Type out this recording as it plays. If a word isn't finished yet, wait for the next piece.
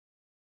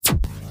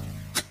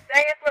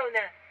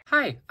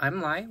Hi,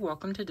 I'm Lai.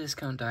 Welcome to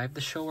Discount Dive,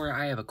 the show where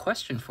I have a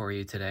question for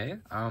you today.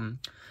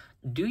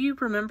 Do you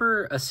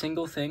remember a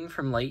single thing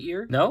from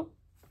Lightyear? No?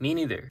 Me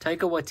neither.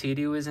 Taika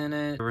Waititi was in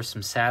it. There were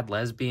some sad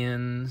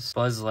lesbians.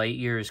 Buzz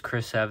Lightyear is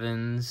Chris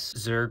Evans.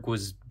 Zurg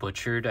was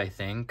butchered, I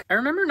think. I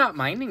remember not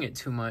minding it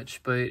too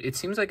much, but it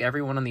seems like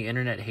everyone on the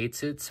internet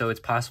hates it, so it's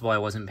possible I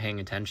wasn't paying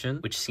attention,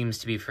 which seems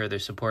to be further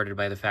supported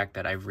by the fact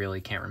that I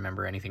really can't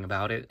remember anything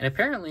about it. And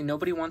apparently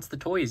nobody wants the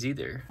toys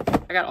either.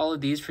 I got all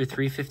of these for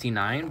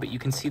 $3.59, but you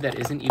can see that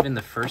isn't even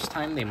the first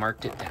time they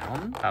marked it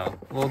down. Oh,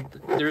 well,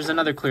 there's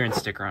another clearance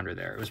sticker under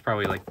there. It was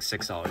probably like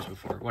 $6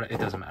 before. It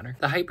doesn't matter.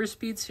 The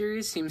Hyperspeed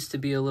series seems to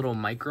be a little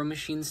micro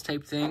machines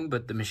type thing,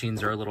 but the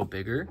machines are a little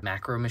bigger.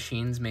 Macro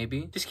machines,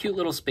 maybe. Just cute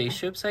little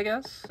spaceships, I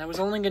guess. I was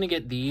only gonna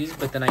get these,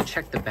 but then I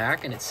checked the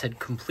back and it said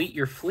complete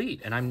your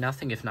fleet, and I'm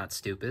nothing if not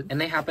stupid.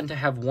 And they happen to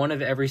have one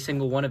of every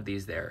single one of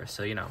these there,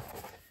 so you know.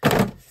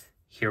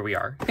 Here we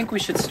are. I think we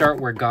should start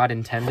where God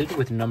intended,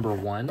 with number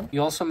 1.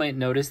 You also might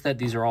notice that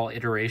these are all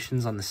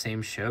iterations on the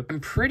same ship.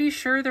 I'm pretty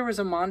sure there was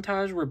a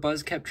montage where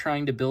Buzz kept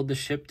trying to build the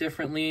ship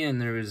differently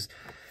and there was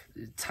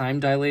time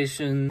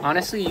dilation.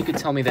 Honestly, you could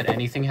tell me that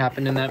anything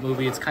happened in that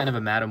movie. It's kind of a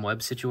Madam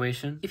Web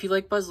situation. If you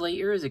like Buzz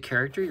Lightyear as a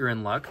character, you're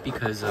in luck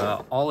because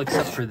all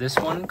except for this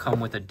one come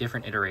with a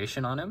different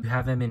iteration on him. You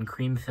have him in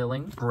cream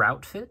filling,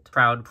 grout fit,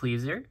 proud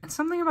pleaser, and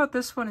something about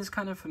this one is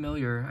kind of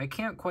familiar. I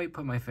can't quite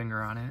put my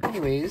finger on it.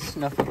 Anyways,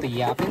 enough with the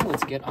yapping.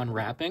 Let's get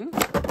unwrapping.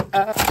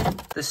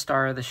 The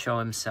star of the show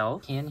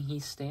himself. Can he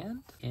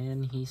stand?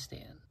 Can he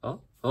stand?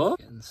 Oh,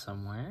 getting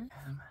somewhere.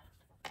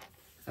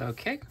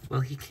 Okay,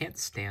 well, he can't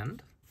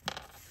stand.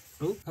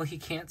 Oh, well, he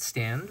can't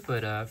stand,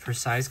 but for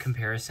size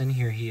comparison,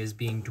 here he is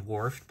being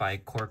dwarfed by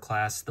Core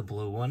Class, the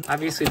blue one.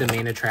 Obviously, the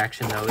main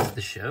attraction, though, is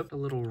the ship. A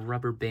little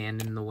rubber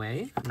band in the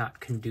way, not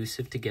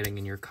conducive to getting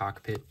in your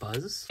cockpit,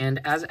 Buzz. And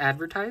as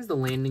advertised, the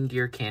landing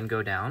gear can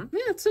go down.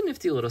 Yeah, it's a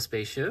nifty little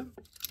spaceship.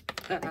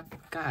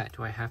 God,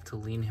 do I have to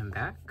lean him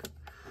back?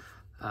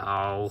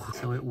 Oh.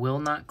 So it will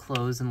not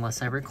close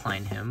unless I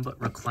recline him,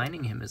 but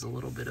reclining him is a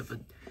little bit of a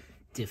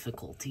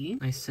difficulty.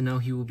 Nice to know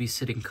he will be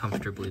sitting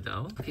comfortably,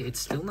 though. Okay, it's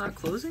still not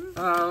closing?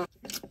 Oh,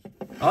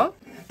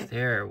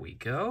 there we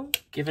go.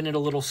 Giving it a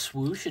little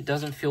swoosh. It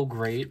doesn't feel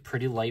great.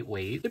 Pretty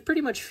lightweight. It pretty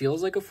much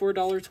feels like a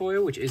 $4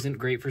 toy, which isn't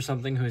great for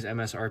something whose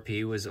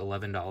MSRP was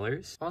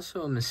 $11.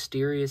 Also a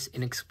mysterious,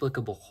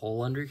 inexplicable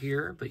hole under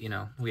here, but you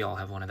know, we all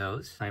have one of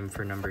those. Time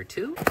for number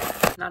 2.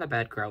 Not a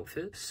bad grout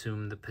fit.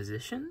 Assume the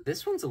position.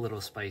 This one's a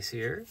little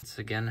spicier. This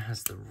again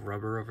has the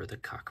rubber over the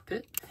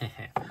cockpit.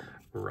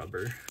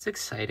 Rubber. It's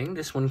exciting.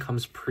 This one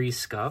comes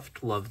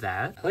pre-scuffed. Love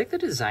that. I like the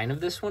design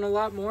of this one a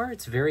lot more.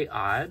 It's very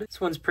odd.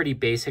 This one's pretty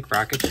basic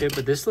rocket ship,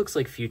 but this looks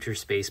like future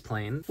space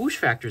plane. Whoosh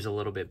factor's a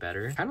little bit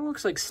better. Kind of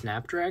looks like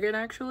Snapdragon,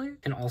 actually.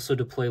 Can also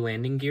deploy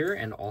landing gear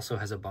and also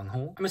has a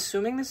bunghole. I'm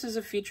assuming this is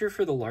a feature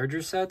for the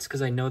larger sets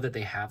because I know that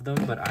they have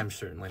them, but I'm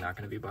certainly not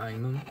going to be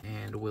buying them.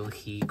 And will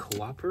he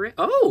cooperate?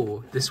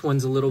 Oh, this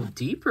one's a little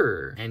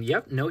deeper. And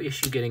yep, no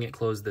issue getting it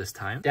closed this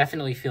time.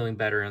 Definitely feeling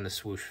better on the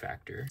swoosh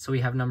factor. So we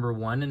have number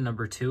 1 and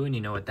number 2, and you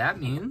know what that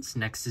means.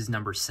 Next is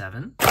number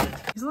 7.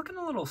 He's looking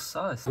a little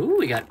sus. Ooh,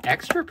 we got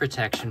extra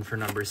protection for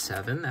number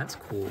 7. That's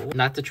cool.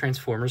 Not the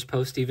Transformers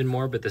post even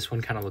more, but this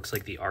one kind of looks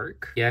like the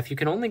Ark. Yeah, if you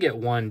can only get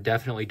one,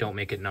 definitely don't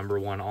make it number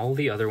 1. All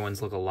the other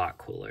ones look a lot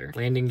cooler.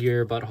 Landing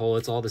gear, butthole,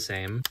 it's all the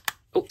same.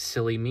 Oh,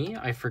 silly me.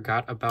 I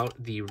forgot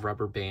about the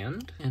rubber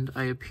band, and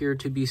I appear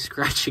to be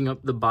scratching up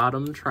the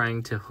bottom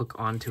trying to hook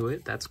onto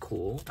it. That's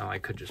cool. Oh, I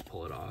could just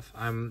pull it off.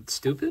 I'm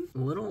stupid. A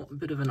little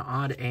bit of an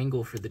odd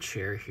angle for the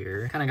chair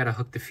here. Kind of got to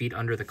hook the feet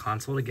under the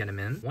console to get him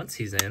in. Once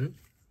he's in,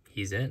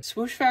 he's in.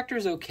 Swoosh factor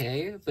is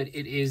okay, but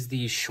it is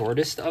the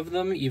shortest of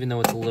them, even though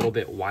it's a little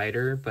bit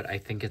wider, but I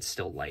think it's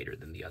still lighter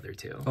than the other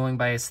two. Going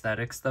by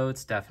aesthetics, though,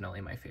 it's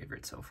definitely my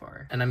favorite so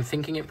far. And I'm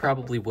thinking it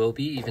probably will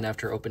be, even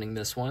after opening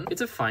this one.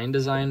 It's a fine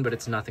design, but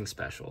it's nothing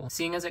special.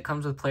 Seeing as it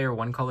comes with Player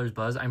 1 Colors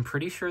Buzz, I'm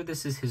pretty sure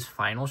this is his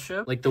final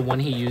ship, like the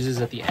one he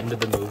uses at the end of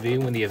the movie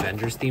when the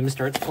Avengers theme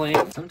starts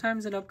playing.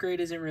 Sometimes an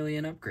upgrade isn't really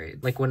an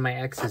upgrade. Like when my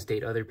exes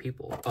date other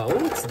people.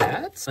 Oh, it's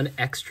that? An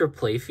extra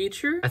play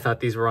feature? I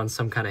thought these were on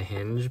some kind of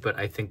hinge, but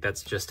I think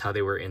that's just how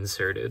they were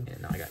inserted.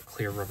 And now I got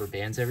clear rubber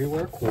bands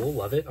everywhere. Cool,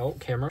 love it. Oh,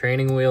 camera.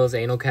 Training wheels,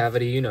 anal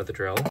cavity, you know the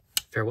drill.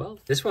 Farewell.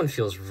 This one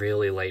feels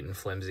really light and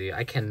flimsy.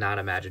 I cannot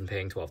imagine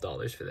paying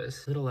 $12 for this.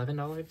 Is it $11?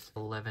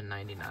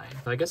 $11.99.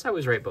 So I guess I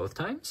was right both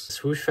times.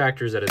 Swoosh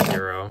factor's at a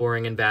 0.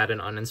 Boring and bad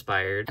and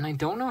uninspired. And I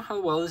don't know how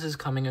well this is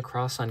coming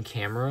across on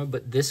camera,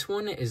 but this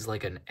one is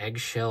like an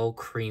eggshell,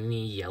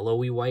 creamy,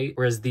 yellowy white,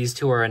 whereas these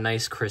two are a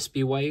nice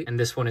crispy white, and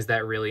this one is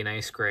that really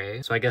nice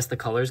gray. So I guess the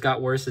colors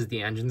got worse as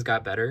the engines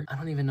got better. I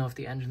don't even know if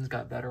the engines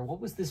got better.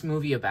 What was this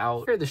movie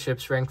about? Here are the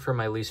ships ranked from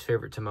my least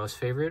favorite to most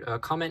favorite.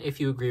 Comment if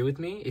you agree with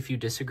me. If you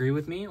disagree with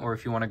with me, or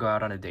if you want to go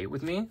out on a date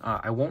with me.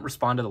 I won't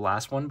respond to the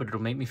last one, but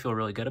it'll make me feel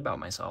really good about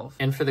myself.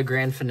 And for the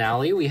grand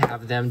finale, we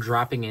have them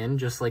dropping in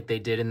just like they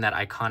did in that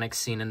iconic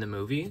scene in the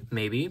movie.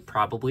 Maybe,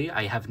 probably,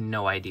 I have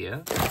no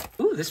idea.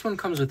 Ooh, this one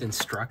comes with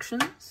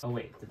instructions. Oh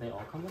wait, did they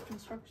all come with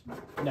instructions?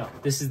 No,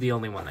 this is the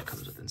only one that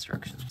comes with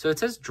instructions. So it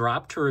says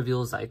drop to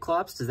reveal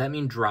Cyclops. Does that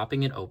mean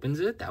dropping it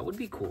opens it? That would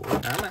be cool.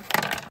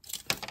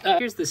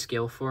 Here's the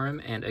scale for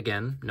him, and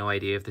again, no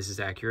idea if this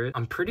is accurate.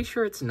 I'm pretty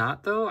sure it's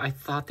not, though. I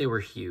thought they were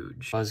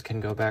huge. Buzz can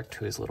go back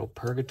to his little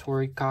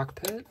purgatory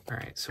cockpit. All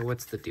right, so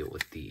what's the deal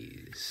with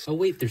these? Oh,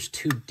 wait, there's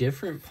two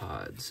different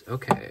pods.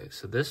 Okay,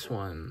 so this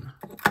one...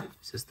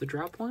 Is this the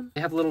drop one?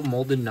 They have little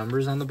molded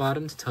numbers on the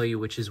bottom to tell you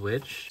which is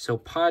which. So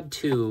pod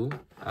 2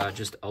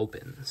 just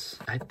opens.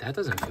 That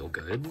doesn't feel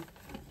good.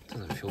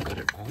 Doesn't feel good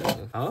at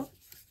all. Oh?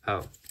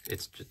 Oh,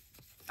 it's just...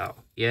 Oh,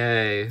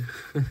 yay.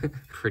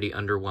 Pretty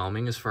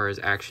underwhelming as far as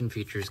action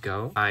features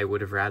go. I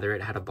would have rather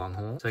it had a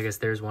bunghole. So I guess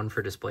there's one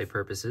for display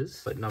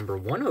purposes. But number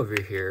 1 over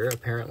here,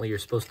 apparently you're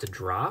supposed to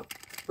drop.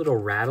 Little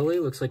rattly.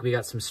 Looks like we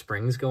got some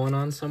springs going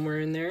on somewhere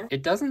in there.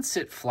 It doesn't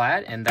sit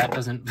flat, and that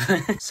doesn't...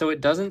 So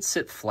it doesn't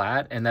sit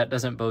flat, and that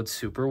doesn't bode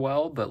super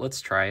well, but let's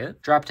try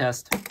it. Drop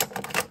test.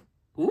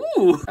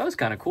 Ooh, that was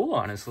kind of cool,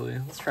 honestly.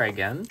 Let's try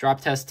again.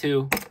 Drop test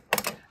 2.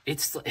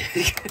 It's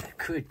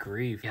good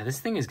grief. Yeah, this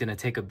thing is gonna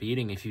take a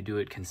beating if you do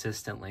it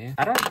consistently.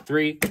 I don't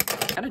 3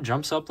 kind of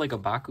jumps up like a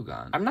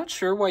Bakugan. I'm not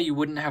sure why you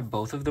wouldn't have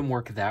both of them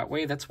work that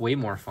way. That's way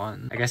more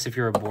fun. I guess if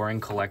you're a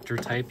boring collector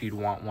type, you'd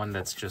want one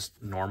that's just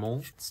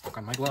normal. It's stuck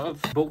on my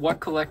glove. But what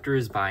collector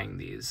is buying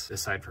these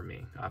aside from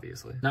me,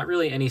 obviously? Not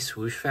really any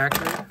swoosh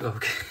factor.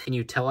 Okay. Can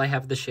you tell I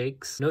have the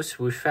shakes? No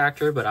swoosh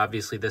factor, but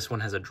obviously this one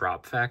has a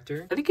drop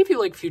factor. I think if you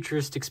like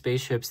futuristic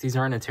spaceships, these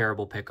aren't a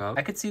terrible pickup.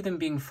 I could see them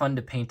being fun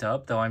to paint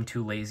up, though I'm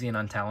too lazy and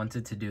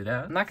untalented to do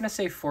that. I'm not gonna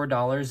say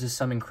 $4 is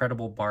some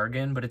incredible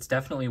bargain, but it's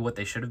definitely what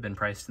they should have been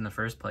priced in the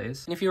first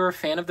place. And if you were a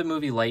fan of the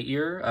movie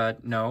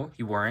Lightyear, no,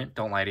 you weren't.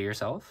 Don't lie to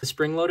yourself. The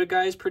spring-loaded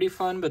guy is pretty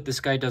fun, but this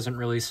guy doesn't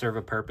really serve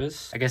a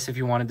purpose. I guess if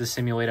you wanted to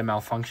simulate a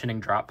malfunctioning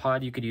drop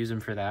pod, you could use him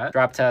for that.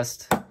 Drop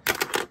test.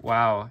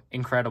 Wow,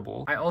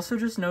 incredible. I also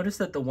just noticed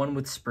that the one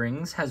with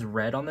springs has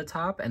red on the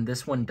top and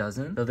this one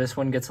doesn't. So this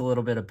one gets a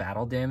little bit of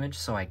battle damage,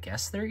 so I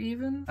guess they're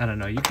even? I don't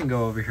know, you can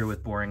go over here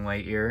with boring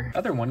Lightyear.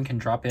 Other one can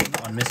drop in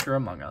on Mr.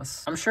 Among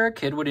Us. I'm sure a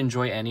kid would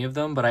enjoy any of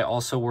them, but I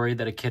also worry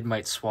that a kid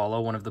might swallow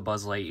one of the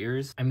Buzz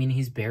Lightyears. I mean,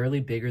 he's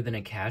barely bigger than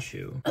a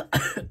cashew.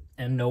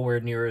 And nowhere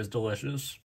near as delicious.